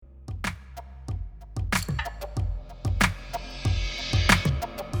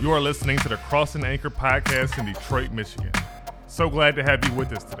You are listening to the Crossing Anchor podcast in Detroit, Michigan. So glad to have you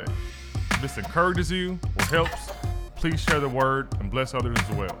with us today. If this encourages you or helps, please share the word and bless others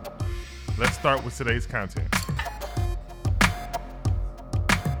as well. Let's start with today's content.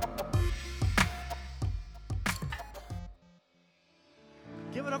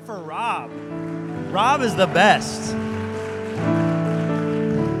 Give it up for Rob. Rob is the best.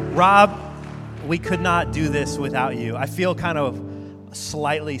 Rob, we could not do this without you. I feel kind of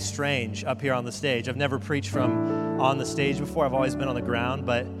slightly strange up here on the stage. I've never preached from on the stage before. I've always been on the ground,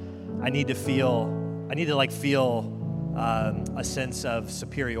 but I need to feel a sense of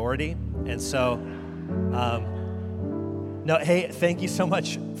superiority. And so, thank you so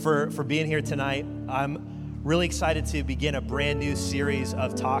much for being here tonight. I'm really excited to begin a brand new series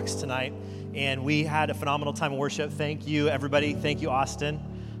of talks tonight. And we had a phenomenal time of worship. Thank you, everybody. Thank you, Austin.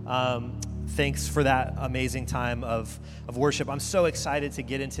 Thanks for that amazing time of worship. I'm so excited to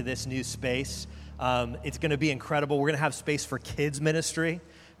get into this new space. It's going to be incredible. We're going to have space for kids ministry.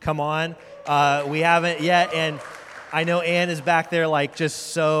 Come on. We haven't yet, and I know Ann is back there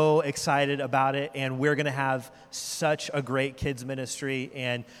just so excited about it, and we're going to have such a great kids ministry,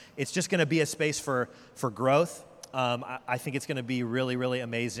 and it's just going to be a space for growth. I think it's going to be really, really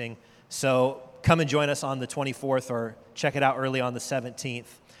amazing. So come and join us on the 24th or check it out early on the 17th.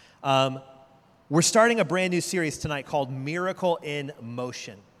 We're starting a brand new series tonight called Miracle in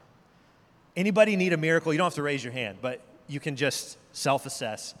Motion. Anybody need a miracle? You don't have to raise your hand, but you can just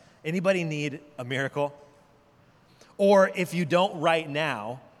self-assess. Anybody need a miracle? Or if you don't right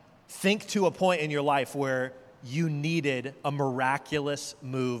now, think to a point in your life where you needed a miraculous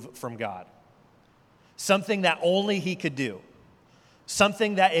move from God. Something that only He could do.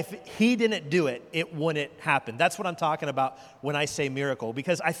 Something that if He didn't do it, it wouldn't happen. That's what I'm talking about when I say miracle,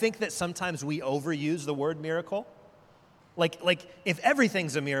 because I think that sometimes we overuse the word miracle. Like if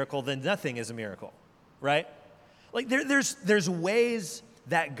everything's a miracle, then nothing is a miracle, right? There's ways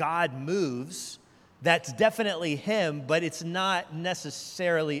that God moves that's definitely Him, but it's not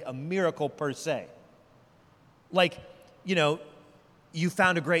necessarily a miracle per se. You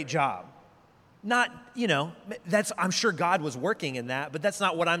found a great job. I'm sure God was working in that, but that's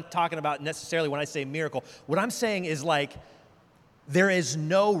not what I'm talking about necessarily when I say miracle. What I'm saying is there is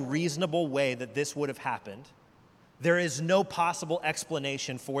no reasonable way that this would have happened. There is no possible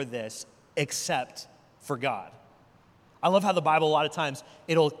explanation for this except for God. I love how the Bible, a lot of times,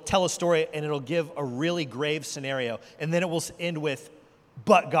 it'll tell a story and it'll give a really grave scenario, and then it will end with,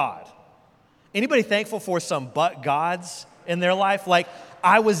 but God. Anybody thankful for some but gods in their life?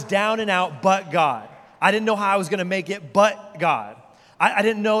 I was down and out, but God. I didn't know how I was going to make it, but God. I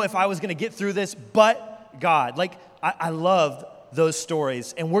didn't know if I was going to get through this, but God. I loved those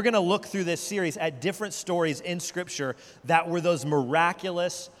stories. And we're going to look through this series at different stories in Scripture that were those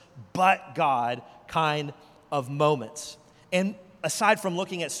miraculous, but God kind of moments. And aside from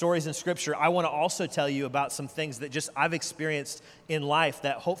looking at stories in Scripture, I want to also tell you about some things that just I've experienced in life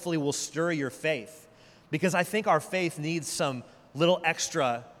that hopefully will stir your faith. Because I think our faith needs some little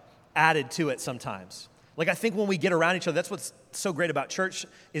extra added to it sometimes. I think when we get around each other, that's what's so great about church,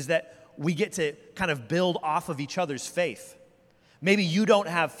 is that we get to kind of build off of each other's faith. Maybe you don't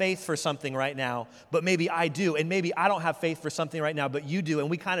have faith for something right now, but maybe I do. And maybe I don't have faith for something right now, but you do. And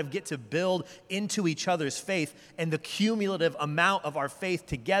we kind of get to build into each other's faith, and the cumulative amount of our faith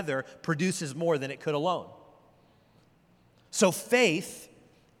together produces more than it could alone. So faith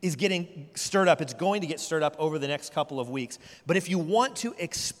is getting stirred up. It's going to get stirred up over the next couple of weeks. But if you want to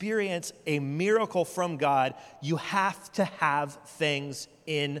experience a miracle from God, you have to have things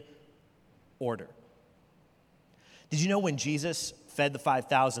in order. Did you know when Jesus fed the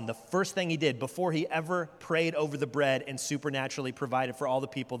 5,000, the first thing He did before He ever prayed over the bread and supernaturally provided for all the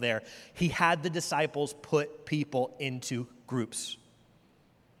people there, He had the disciples put people into groups.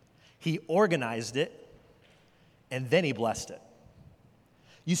 He organized it, and then He blessed it.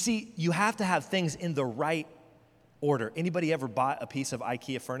 You see, you have to have things in the right order. Anybody ever bought a piece of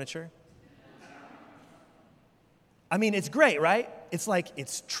IKEA furniture? I mean, it's great, right? It's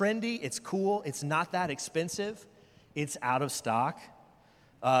trendy, it's cool, it's not that expensive, it's out of stock,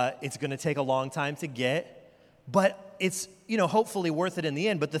 it's gonna take a long time to get, but it's, hopefully worth it in the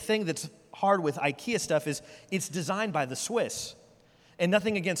end. But the thing that's hard with IKEA stuff is it's designed by the Swiss. And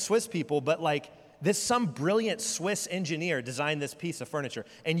nothing against Swiss people, but some brilliant Swiss engineer designed this piece of furniture.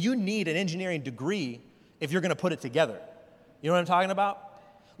 And you need an engineering degree if you're going to put it together. You know what I'm talking about?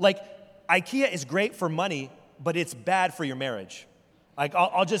 IKEA is great for money, but it's bad for your marriage.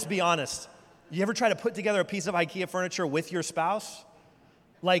 I'll just be honest. You ever try to put together a piece of IKEA furniture with your spouse?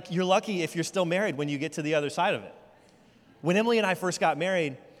 You're lucky if you're still married when you get to the other side of it. When Emily and I first got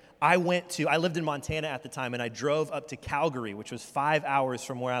married, I lived in Montana at the time, and I drove up to Calgary, which was 5 hours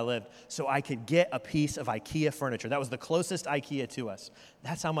from where I lived, so I could get a piece of IKEA furniture. That was the closest IKEA to us.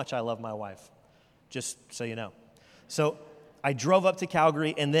 That's how much I love my wife, just so you know. So I drove up to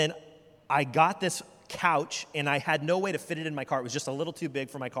Calgary, and then I got this couch, and I had no way to fit it in my car. It was just a little too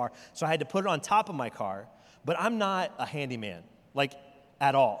big for my car, so I had to put it on top of my car. But I'm not a handyman, like,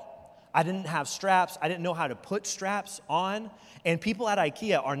 at all. I didn't have straps. I didn't know how to put straps on. And people at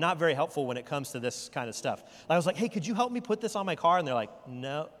IKEA are not very helpful when it comes to this kind of stuff. I was like, hey, could you help me put this on my car? And they're like,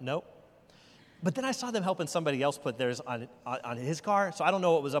 no, nope. But then I saw them helping somebody else put theirs on his car. So I don't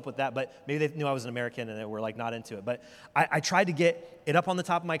know what was up with that, but maybe they knew I was an American and they were like not into it. But I tried to get it up on the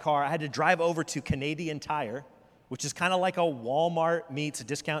top of my car. I had to drive over to Canadian Tire, which is kind of like a Walmart meets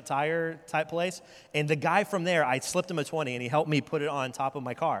Discount Tire type place. And the guy from there, I slipped him a 20 and he helped me put it on top of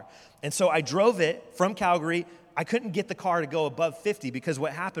my car. And so I drove it from Calgary. I couldn't get the car to go above 50 because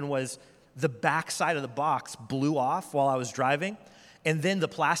what happened was the back side of the box blew off while I was driving. And then the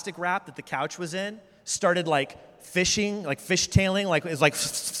plastic wrap that the couch was in started like fishtailing, like it was like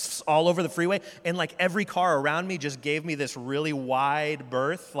all over the freeway. And like every car around me just gave me this really wide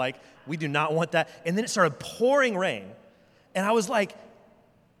berth. Like, we do not want that. And then it started pouring rain. And I was like,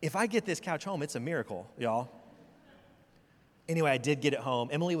 if I get this couch home, it's a miracle, y'all. Anyway, I did get it home.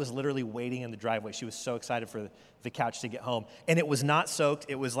 Emily was literally waiting in the driveway. She was so excited for the couch to get home. And it was not soaked.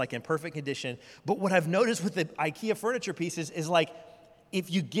 It was like in perfect condition. But what I've noticed with the IKEA furniture pieces is like, if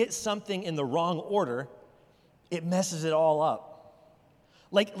you get something in the wrong order, it messes it all up.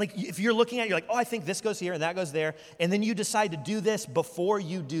 Like if you're looking at it, you're like, oh, I think this goes here and that goes there. And then you decide to do this before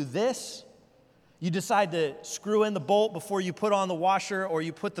you do this. You decide to screw in the bolt before you put on the washer, or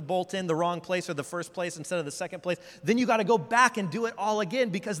you put the bolt in the wrong place or the first place instead of the second place. Then you got to go back and do it all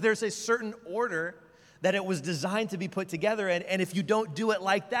again because there's a certain order that it was designed to be put together. And if you don't do it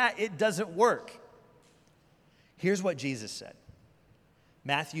like that, it doesn't work. Here's what Jesus said.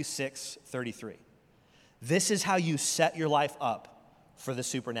 Matthew 6:33. This is how you set your life up for the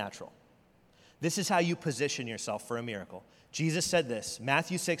supernatural. This is how you position yourself for a miracle. Jesus said this,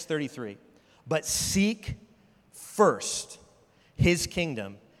 Matthew 6:33, but seek first his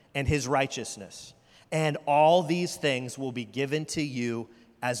kingdom and his righteousness, and all these things will be given to you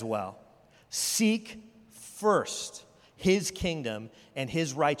as well. Seek first his kingdom and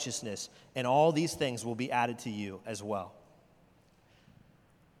his righteousness, and all these things will be added to you as well.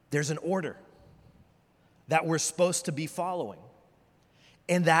 There's an order that we're supposed to be following.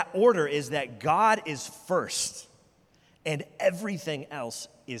 And that order is that God is first and everything else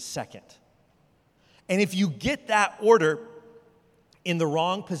is second. And if you get that order in the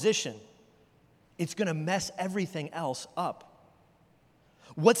wrong position, it's going to mess everything else up.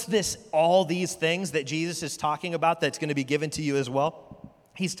 What's this, all these things that Jesus is talking about that's going to be given to you as well?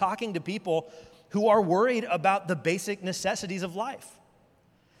 He's talking to people who are worried about the basic necessities of life.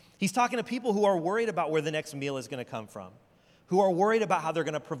 He's talking to people who are worried about where the next meal is going to come from, who are worried about how they're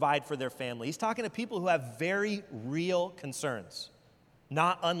going to provide for their family. He's talking to people who have very real concerns,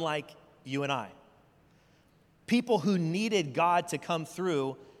 not unlike you and I. People who needed God to come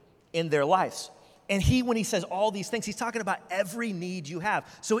through in their lives. And when he says all these things, he's talking about every need you have.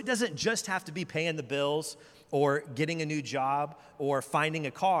 So it doesn't just have to be paying the bills or getting a new job or finding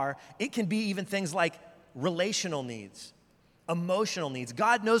a car. It can be even things like relational needs, emotional needs.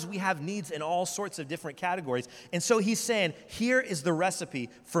 God knows we have needs in all sorts of different categories. And so he's saying, here is the recipe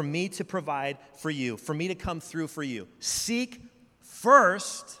for me to provide for you, for me to come through for you. Seek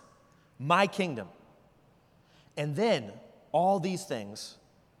first my kingdom. And then all these things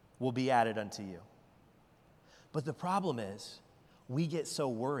will be added unto you. But the problem is, we get so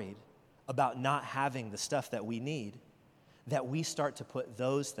worried about not having the stuff that we need that we start to put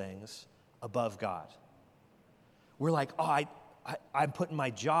those things above God. We're like, oh, I'm putting my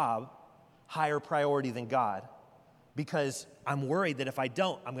job higher priority than God because I'm worried that if I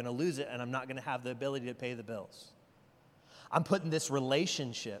don't, I'm going to lose it and I'm not going to have the ability to pay the bills. I'm putting this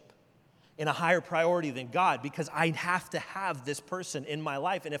relationship in a higher priority than God because I have to have this person in my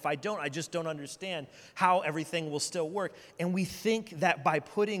life. And if I don't, I just don't understand how everything will still work. And we think that by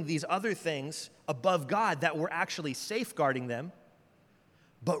putting these other things above God that we're actually safeguarding them,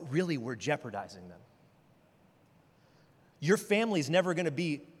 but really we're jeopardizing them. Your family's never going to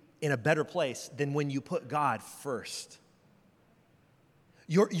be in a better place than when you put God first.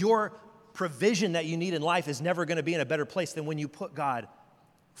 Your provision that you need in life is never going to be in a better place than when you put God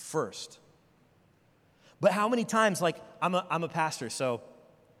first. But how many times, like, I'm a pastor, so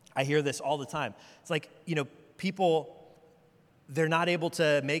I hear this all the time. It's like, people, they're not able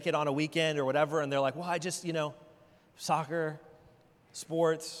to make it on a weekend or whatever, and they're like, well, I just, soccer,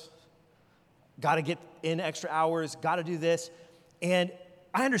 sports, got to get in extra hours, got to do this. And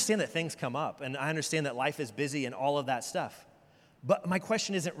I understand that things come up, and I understand that life is busy and all of that stuff. But my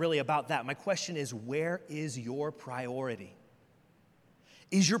question isn't really about that. My question is, where is your priority?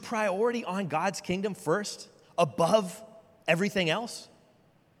 Is your priority on God's kingdom first, above everything else?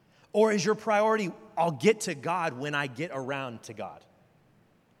 Or is your priority, I'll get to God when I get around to God?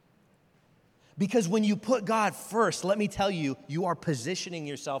 Because when you put God first, let me tell you, you are positioning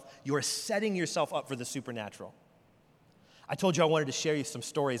yourself, you are setting yourself up for the supernatural. I told you I wanted to share you some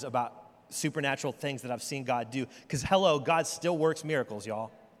stories about supernatural things that I've seen God do. Because hello, God still works miracles,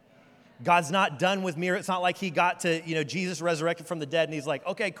 y'all. God's not done with miracles. It's not like he got to, Jesus resurrected from the dead and he's like,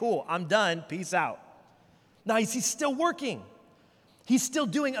 okay, cool, I'm done, peace out. No, he's still working. He's still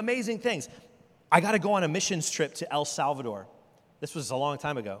doing amazing things. I got to go on a missions trip to El Salvador. This was a long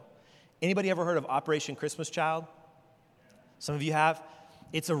time ago. Anybody ever heard of Operation Christmas Child? Some of you have.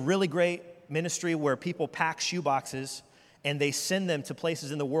 It's a really great ministry where people pack shoeboxes and they send them to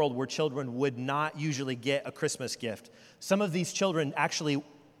places in the world where children would not usually get a Christmas gift. Some of these children actually,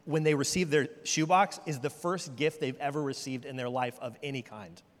 when they receive their shoebox, is the first gift they've ever received in their life of any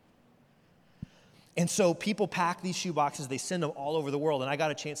kind. And so people pack these shoeboxes, they send them all over the world, and I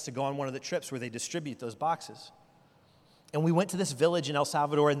got a chance to go on one of the trips where they distribute those boxes. And we went to this village in El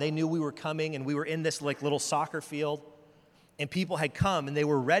Salvador, and they knew we were coming, and we were in this little soccer field, and people had come, and they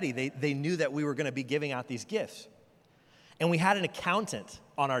were ready. They knew that we were going to be giving out these gifts. And we had an accountant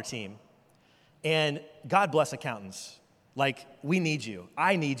on our team, and God bless accountants. We need you.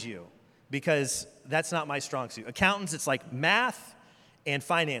 I need you, because that's not my strong suit. Accountants, it's like math and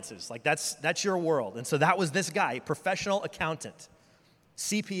finances. That's your world. And so that was this guy, professional accountant,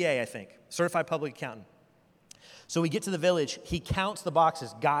 CPA, I think, certified public accountant. So we get to the village, he counts the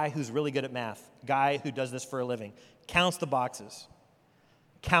boxes, guy who's really good at math, guy who does this for a living, counts the boxes,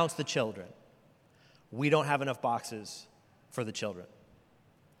 counts the children. We don't have enough boxes for the children.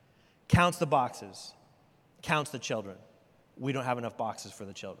 Counts the boxes, counts the children. We don't have enough boxes for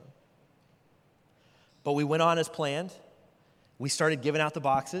the children. But we went on as planned. We started giving out the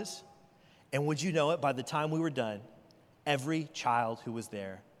boxes, and would you know it, by the time we were done, every child who was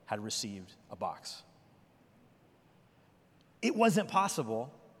there had received a box. It wasn't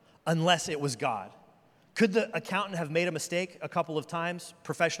possible unless it was God. Could the accountant have made a mistake a couple of times?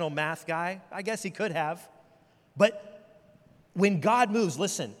 Professional math guy? I guess he could have. But when God moves,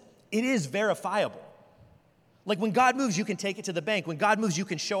 listen, it is verifiable. When God moves, you can take it to the bank. When God moves, you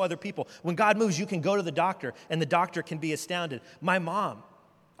can show other people. When God moves, you can go to the doctor, and the doctor can be astounded. My mom,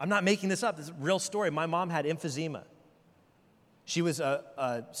 I'm not making this up, this is a real story. My mom had emphysema. She was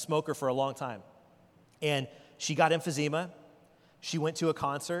a smoker for a long time. And she got emphysema. She went to a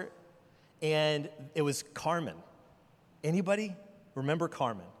concert, and it was Carmen. Anybody remember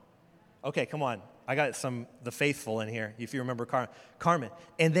Carmen? Okay, come on. I got the faithful in here, if you remember Carmen.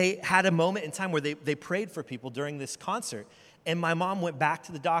 And they had a moment in time where they prayed for people during this concert, and my mom went back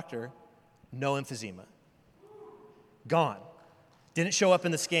to the doctor, no emphysema. Gone. Didn't show up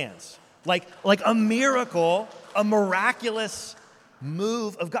in the scans. Like a miracle, a miraculous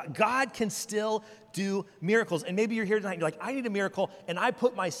move of God. God can still do miracles. And maybe you're here tonight and you're like, I need a miracle, and I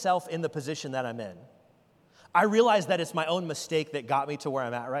put myself in the position that I'm in. I realize that it's my own mistake that got me to where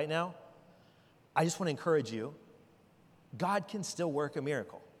I'm at right now. I just want to encourage you, God can still work a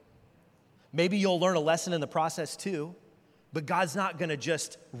miracle. Maybe you'll learn a lesson in the process too, but God's not going to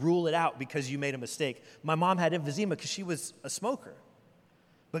just rule it out because you made a mistake. My mom had emphysema because she was a smoker,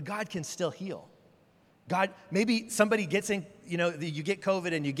 but God can still heal. God, maybe somebody gets in, you get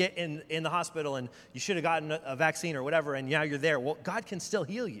COVID and you get in the hospital and you should have gotten a vaccine or whatever, and now you're there. Well, God can still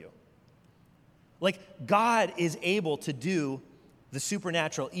heal you. God is able to do the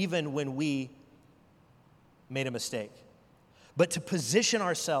supernatural even when we made a mistake. But to position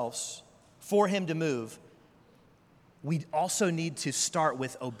ourselves for him to move, we also need to start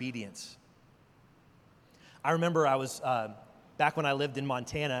with obedience. I remember I was, back when I lived in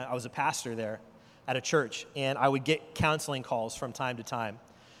Montana, I was a pastor there at a church, and I would get counseling calls from time to time.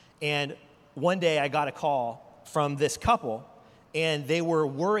 And one day I got a call from this couple, and they were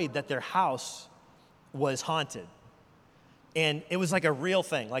worried that their house was haunted. And it was like a real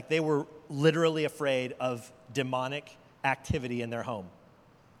thing. They were literally afraid of demonic activity in their home.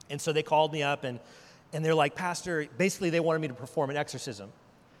 And so they called me up, and they're like, Pastor, basically they wanted me to perform an exorcism.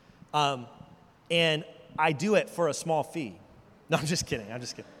 And I do it for a small fee. No, I'm just kidding.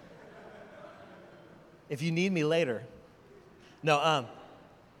 If you need me later. No,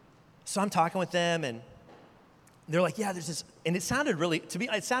 so I'm talking with them, and they're like, yeah, there's this, and it sounded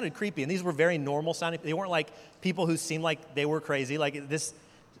it sounded creepy, and these were very normal sounding. They weren't like people who seemed like they were crazy.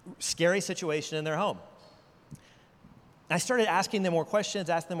 Scary situation in their home. I started asking them more questions.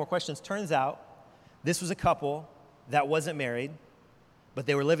 Turns out this was a couple that wasn't married, but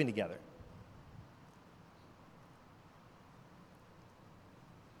they were living together.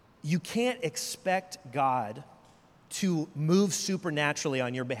 You can't expect God to move supernaturally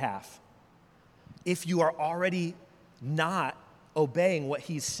on your behalf if you are already not obeying what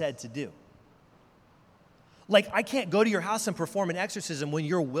he's said to do. Like, I can't go to your house and perform an exorcism when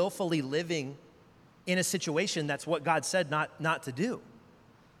you're willfully living in a situation that's what God said not to do.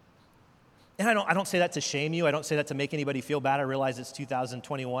 And I don't say that to shame you. I don't say that to make anybody feel bad. I realize it's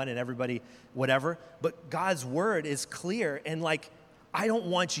 2021 and everybody, whatever. But God's word is clear. And like, I don't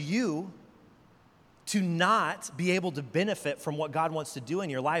want you to not be able to benefit from what God wants to do in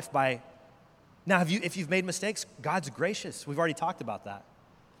your life by... Now, if you've made mistakes, God's gracious. We've already talked about that.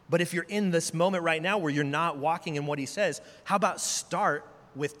 But if you're in this moment right now where you're not walking in what he says, how about start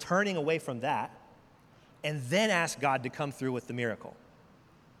with turning away from that and then ask God to come through with the miracle?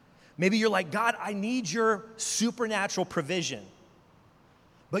 Maybe you're like, God, I need your supernatural provision,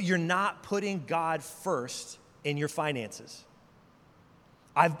 but you're not putting God first in your finances.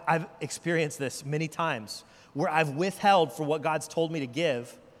 I've experienced this many times where I've withheld for what God's told me to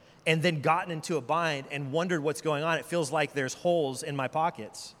give and then gotten into a bind and wondered what's going on. It feels like there's holes in my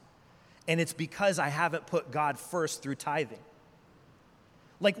pockets. And it's because I haven't put God first through tithing.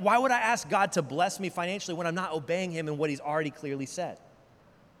 Like, why would I ask God to bless me financially when I'm not obeying him in what he's already clearly said?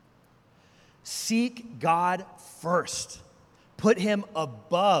 Seek God first. Put him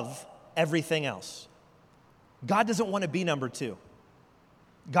above everything else. God doesn't want to be number 2.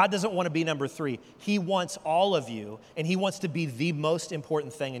 God doesn't want to be number 3. He wants all of you, and he wants to be the most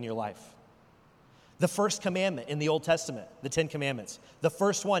important thing in your life. The first commandment in the Old Testament, the 10 commandments, the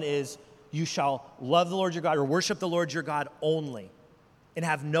first one is, you shall love the Lord your God, or worship the Lord your God only, and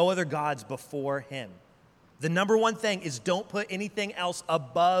have no other gods before him. The number one thing is, don't put anything else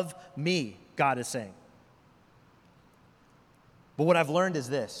above me, God is saying. But what I've learned is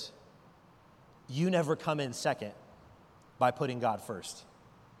this: you never come in second by putting God first.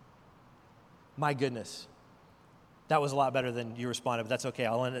 My goodness. That was a lot better than you responded, but that's okay.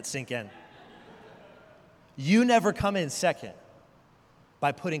 I'll let it sink in. You never come in second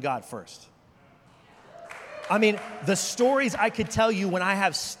by putting God first. I mean, the stories I could tell you when I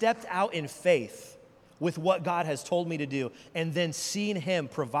have stepped out in faith with what God has told me to do and then seen him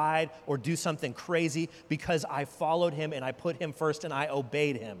provide or do something crazy because I followed him and I put him first and I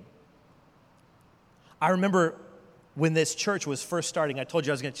obeyed him. I remember when this church was first starting, I told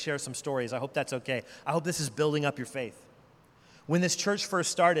you I was going to share some stories. I hope that's okay. I hope this is building up your faith. When this church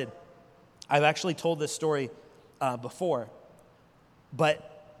first started, I've actually told this story before, but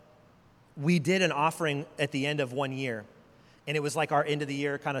we did an offering at the end of one year, and it was like our end of the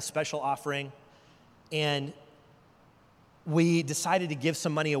year kind of special offering, and we decided to give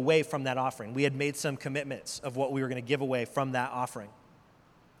some money away from that offering. We had made some commitments of what we were going to give away from that offering.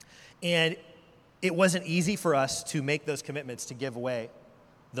 And it wasn't easy for us to make those commitments to give away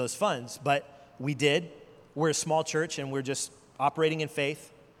those funds, but we did. We're a small church, and we're just operating in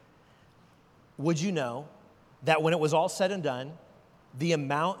faith. Would you know that when it was all said and done, the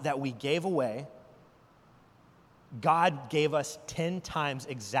amount that we gave away, God gave us 10 times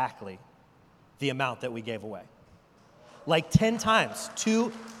exactly the amount that we gave away. Like 10 times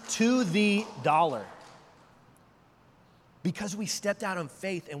to the dollar. Because we stepped out in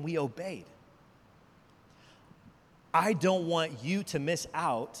faith and we obeyed. I don't want you to miss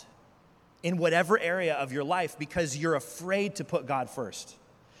out in whatever area of your life because you're afraid to put God first.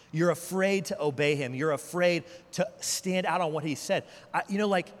 You're afraid to obey him. You're afraid to stand out on what he said.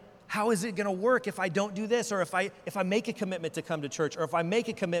 How is it going to work if I don't do this? Or if I make a commitment to come to church? Or if I make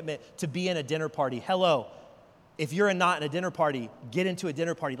a commitment to be in a dinner party? Hello, if you're not in a dinner party, get into a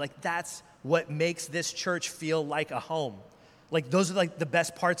dinner party. Like, that's what makes this church feel like a home. Like, those are like the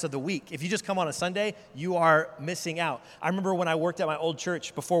best parts of the week. If you just come on a Sunday, you are missing out. I remember when I worked at my old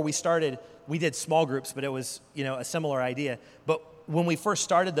church, before we started, we did small groups, but it was, a similar idea. But when we first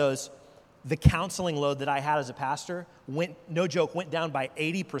started those, the counseling load that I had as a pastor went down by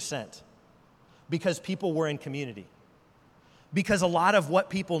 80% because people were in community. Because a lot of what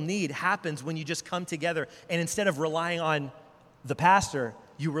people need happens when you just come together, and instead of relying on the pastor,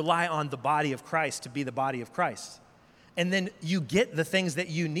 you rely on the body of Christ to be the body of Christ. And then you get the things that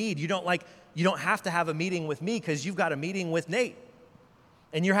you need. You don't have to have a meeting with me because you've got a meeting with Nate.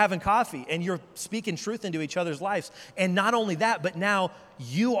 And you're having coffee and you're speaking truth into each other's lives. And not only that, but now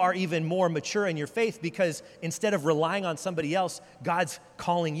you are even more mature in your faith because instead of relying on somebody else, God's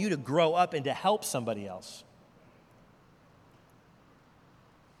calling you to grow up and to help somebody else.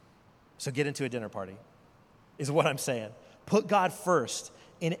 So get into a dinner party, is what I'm saying. Put God first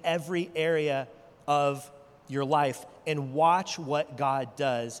in every area of your life and watch what God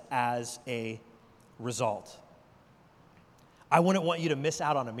does as a result. I wouldn't want you to miss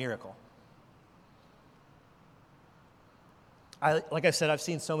out on a miracle. Like I said, I've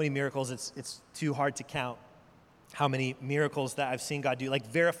seen so many miracles, it's too hard to count how many miracles that I've seen God do, like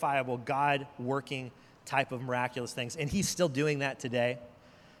verifiable God working type of miraculous things. And he's still doing that today.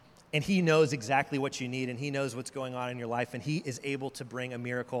 And he knows exactly what you need, and he knows what's going on in your life, and he is able to bring a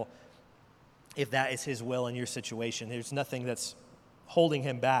miracle if that is his will in your situation. There's nothing that's holding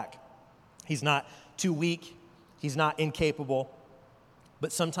him back. He's not too weak. He's not incapable.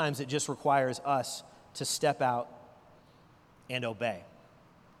 But sometimes it just requires us to step out and obey.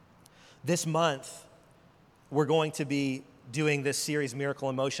 This month, we're going to be doing this series, Miracle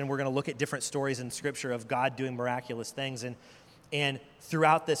in Motion. We're going to look at different stories in Scripture of God doing miraculous things. And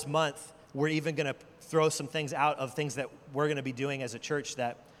throughout this month, we're even going to throw some things out of things that we're going to be doing as a church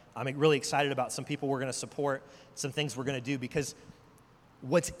that I'm really excited about. Some people we're going to support, some things we're going to do. Because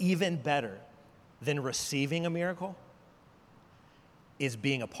what's even better than receiving a miracle is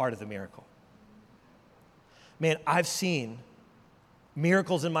being a part of the miracle. Man, I've seen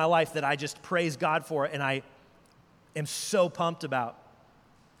miracles in my life that I just praise God for and I am so pumped about.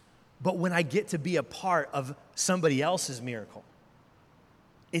 But when I get to be a part of somebody else's miracle,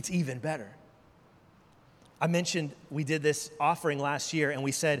 it's even better. I mentioned we did this offering last year and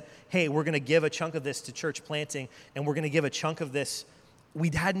we said, hey, we're going to give a chunk of this to church planting and we're going to give a chunk of this. We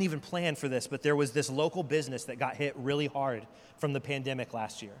hadn't even planned for this, but there was this local business that got hit really hard from the pandemic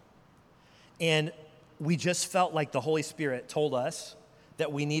last year. And we just felt like the Holy Spirit told us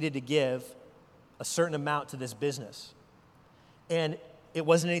that we needed to give a certain amount to this business. And it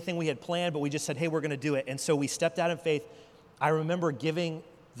wasn't anything we had planned, but we just said, hey, we're going to do it. And so we stepped out in faith. I remember giving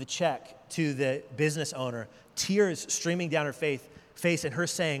the check to the business owner, tears streaming down her face, and her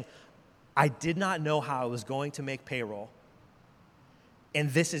saying, I did not know how I was going to make payroll, and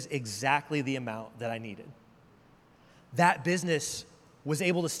this is exactly the amount that I needed. That business was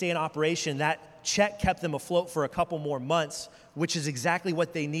able to stay in operation. That check kept them afloat for a couple more months, which is exactly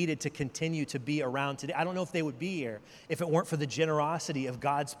what they needed to continue to be around today. I don't know if they would be here if it weren't for the generosity of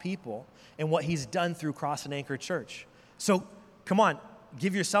God's people and what he's done through Cross and Anchor Church. So come on,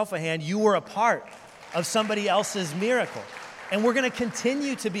 give yourself a hand. You were a part of somebody else's miracle. And we're going to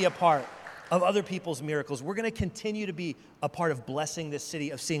continue to be a part of other people's miracles. We're going to continue to be a part of blessing this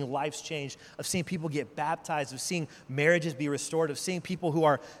city, of seeing lives change, of seeing people get baptized, of seeing marriages be restored, of seeing people who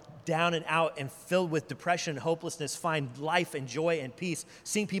are down and out and filled with depression and hopelessness find life and joy and peace,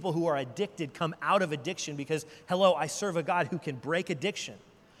 seeing people who are addicted come out of addiction because, hello, I serve a God who can break addiction.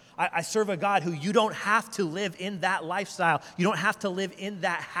 I serve a God who you don't have to live in that lifestyle. You don't have to live in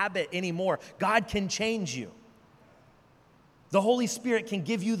that habit anymore. God can change you. The Holy Spirit can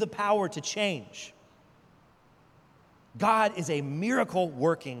give you the power to change. God is a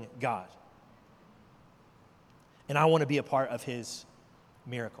miracle-working God. And I want to be a part of his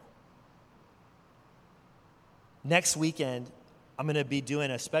miracle. Next weekend, I'm going to be doing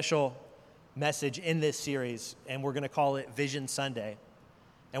a special message in this series, and we're going to call it Vision Sunday.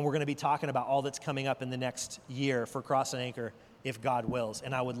 And we're going to be talking about all that's coming up in the next year for Cross and Anchor, if God wills.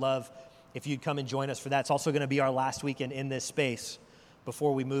 And I would love if you'd come and join us for that. It's also going to be our last weekend in this space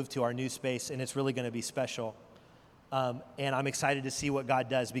before we move to our new space, and it's really going to be special. And I'm excited to see what God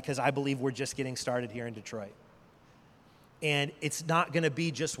does because I believe we're just getting started here in Detroit. And it's not going to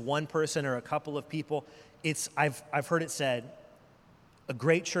be just one person or a couple of people. I've heard it said, a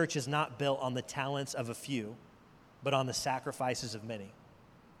great church is not built on the talents of a few, but on the sacrifices of many.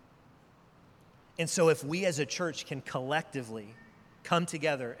 And so if we as a church can collectively come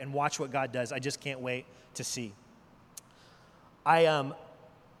together and watch what God does, I just can't wait to see. I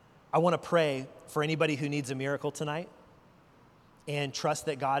want to pray for anybody who needs a miracle tonight and trust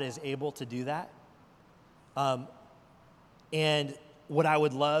that God is able to do that. And what I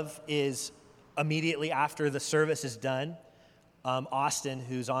would love is immediately after the service is done, Austin,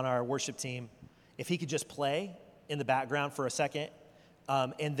 who's on our worship team, if he could just play in the background for a second.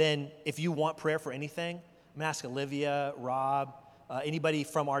 And then if you want prayer for anything, I'm going to ask Olivia, Rob, anybody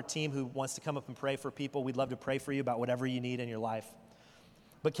from our team who wants to come up and pray for people. We'd love to pray for you about whatever you need in your life.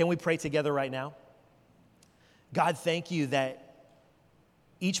 But can we pray together right now? God, thank you that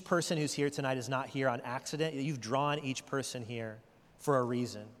each person who's here tonight is not here on accident. You've drawn each person here for a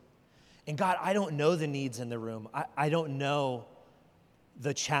reason. And God, I don't know the needs in the room. I don't know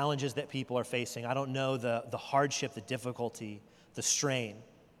the challenges that people are facing. I don't know the hardship, the difficulty, the strain.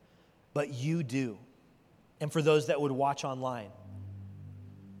 But you do. And for those that would watch online,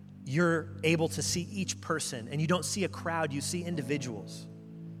 you're able to see each person, and you don't see a crowd, you see individuals.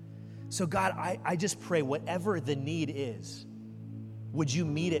 So God, I just pray whatever the need is, would you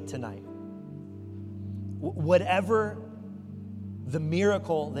meet it tonight? Whatever the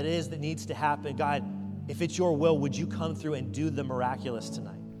miracle that is that needs to happen, God, if it's your will, would you come through and do the miraculous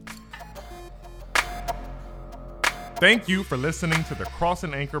tonight? Thank you for listening to the Cross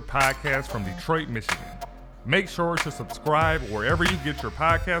and Anchor podcast from Detroit, Michigan. Make sure to subscribe wherever you get your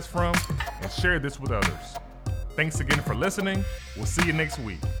podcast from and share this with others. Thanks again for listening. We'll see you next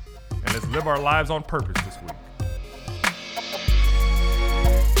week. And let's live our lives on purpose